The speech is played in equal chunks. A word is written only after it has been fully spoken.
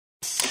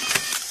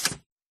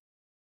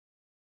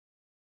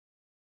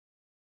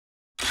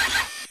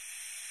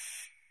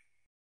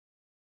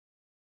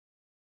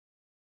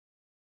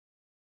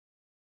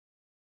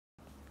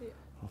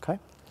okay?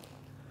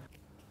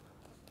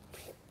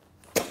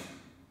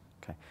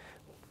 Okay,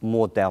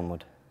 more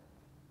downward.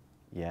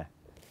 Yeah,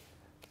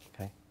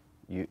 okay.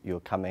 You're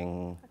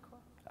coming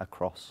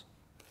across.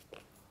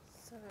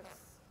 So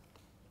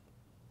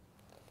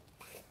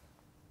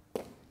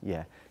it's...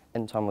 Yeah,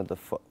 in time with the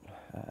foot.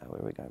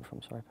 Where are we going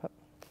from? Sorry, Pip.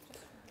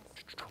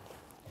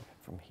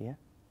 From here.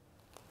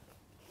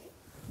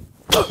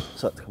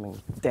 So it's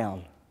coming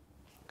down,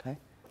 okay?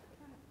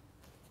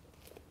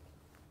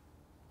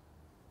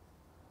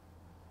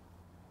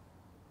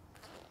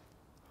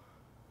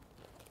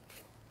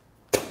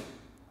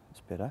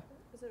 It's better.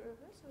 Is it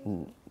reverse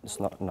or It's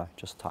not, no,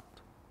 just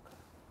tucked.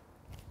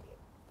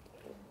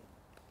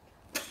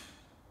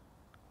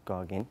 Go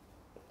again.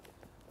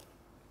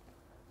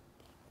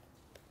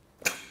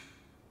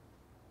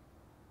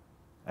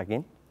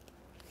 Again.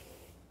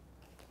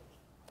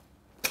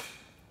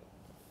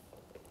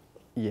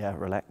 Yeah,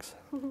 relax.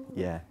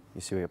 Yeah,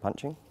 you see where you're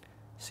punching?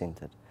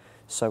 Centered.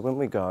 So when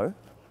we go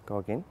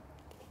again.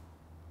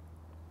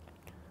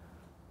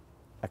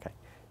 Okay,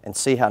 and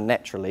see how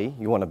naturally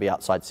you want to be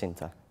outside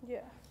center.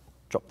 Yeah.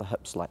 Drop the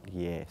hips slightly,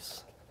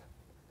 yes.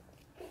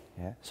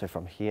 Yeah, so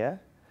from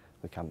here,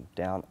 we come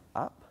down,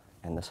 up,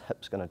 and this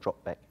hip's going to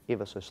drop back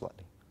ever so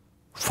slightly.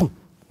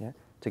 Yeah,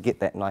 to get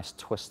that nice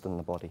twist in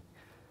the body.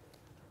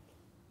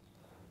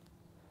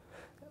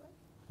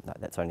 No,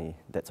 that's only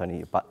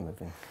your butt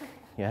moving.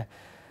 Yeah.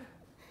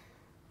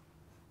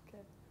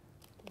 Okay.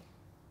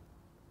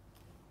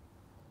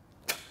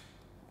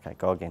 Okay,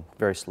 go again.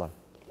 Very slow.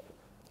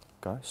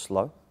 Go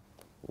slow.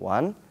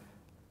 1,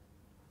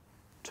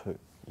 2.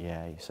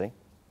 Yeah, you see.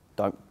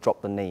 Don't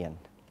drop the knee in.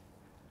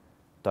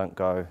 Don't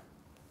go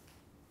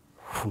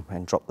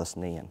and drop this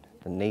knee in.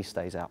 The knee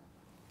stays out.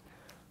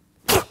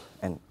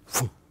 And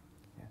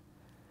yeah.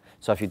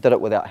 So if you did it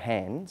without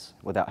hands,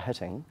 without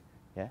hitting,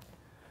 yeah,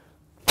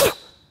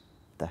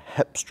 the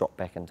hips drop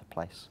back into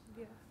place.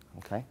 Yeah.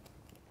 Okay?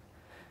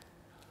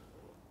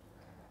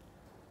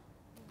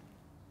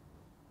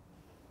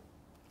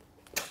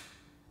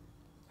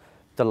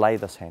 Delay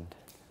this hand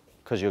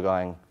because you're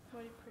going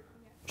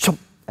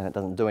and it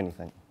doesn't do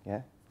anything,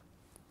 yeah?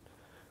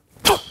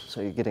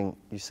 So you're getting,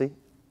 you see,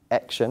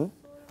 action,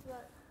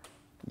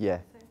 yeah,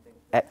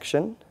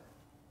 action,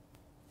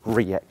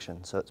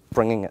 reaction. So it's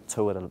bringing it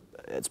to it,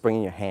 it's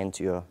bringing your hand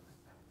to your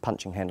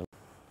punching handle.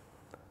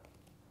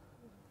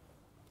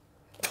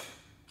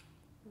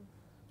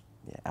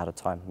 Yeah, out of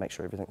time. Make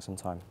sure everything's in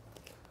time.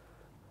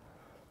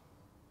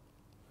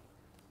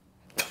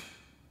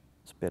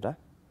 It's better.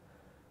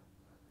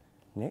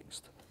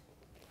 Next.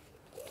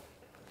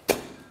 How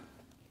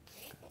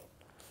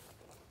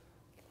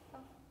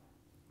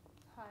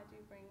high do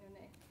you bring your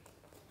neck?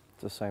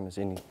 It's the same as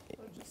any,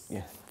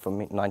 yeah, for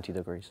me, 90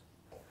 degrees.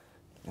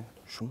 Yeah,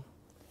 shoom.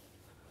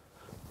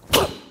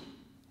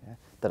 Yeah,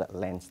 that it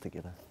lands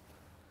together.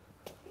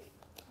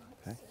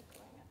 Okay.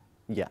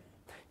 Yeah,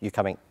 you're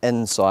coming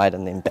inside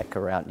and then back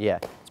around. Yeah,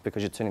 it's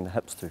because you're turning the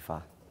hips too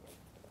far.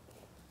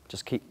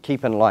 Just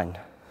keep in line.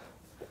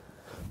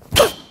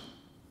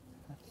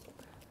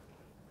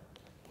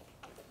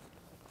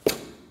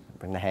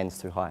 Bring the hands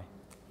too high.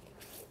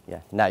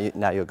 Yeah, now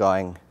you're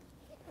going,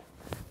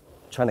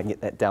 trying to get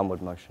that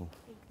downward motion.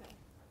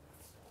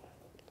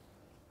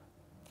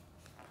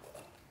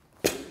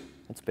 Okay.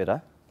 It's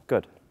better.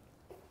 Good.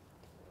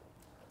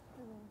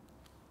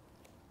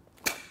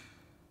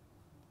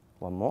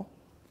 One more.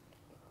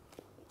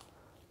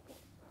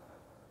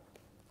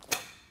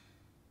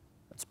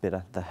 It's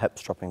better. The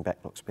hips dropping back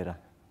looks better.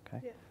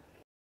 Okay. Yeah.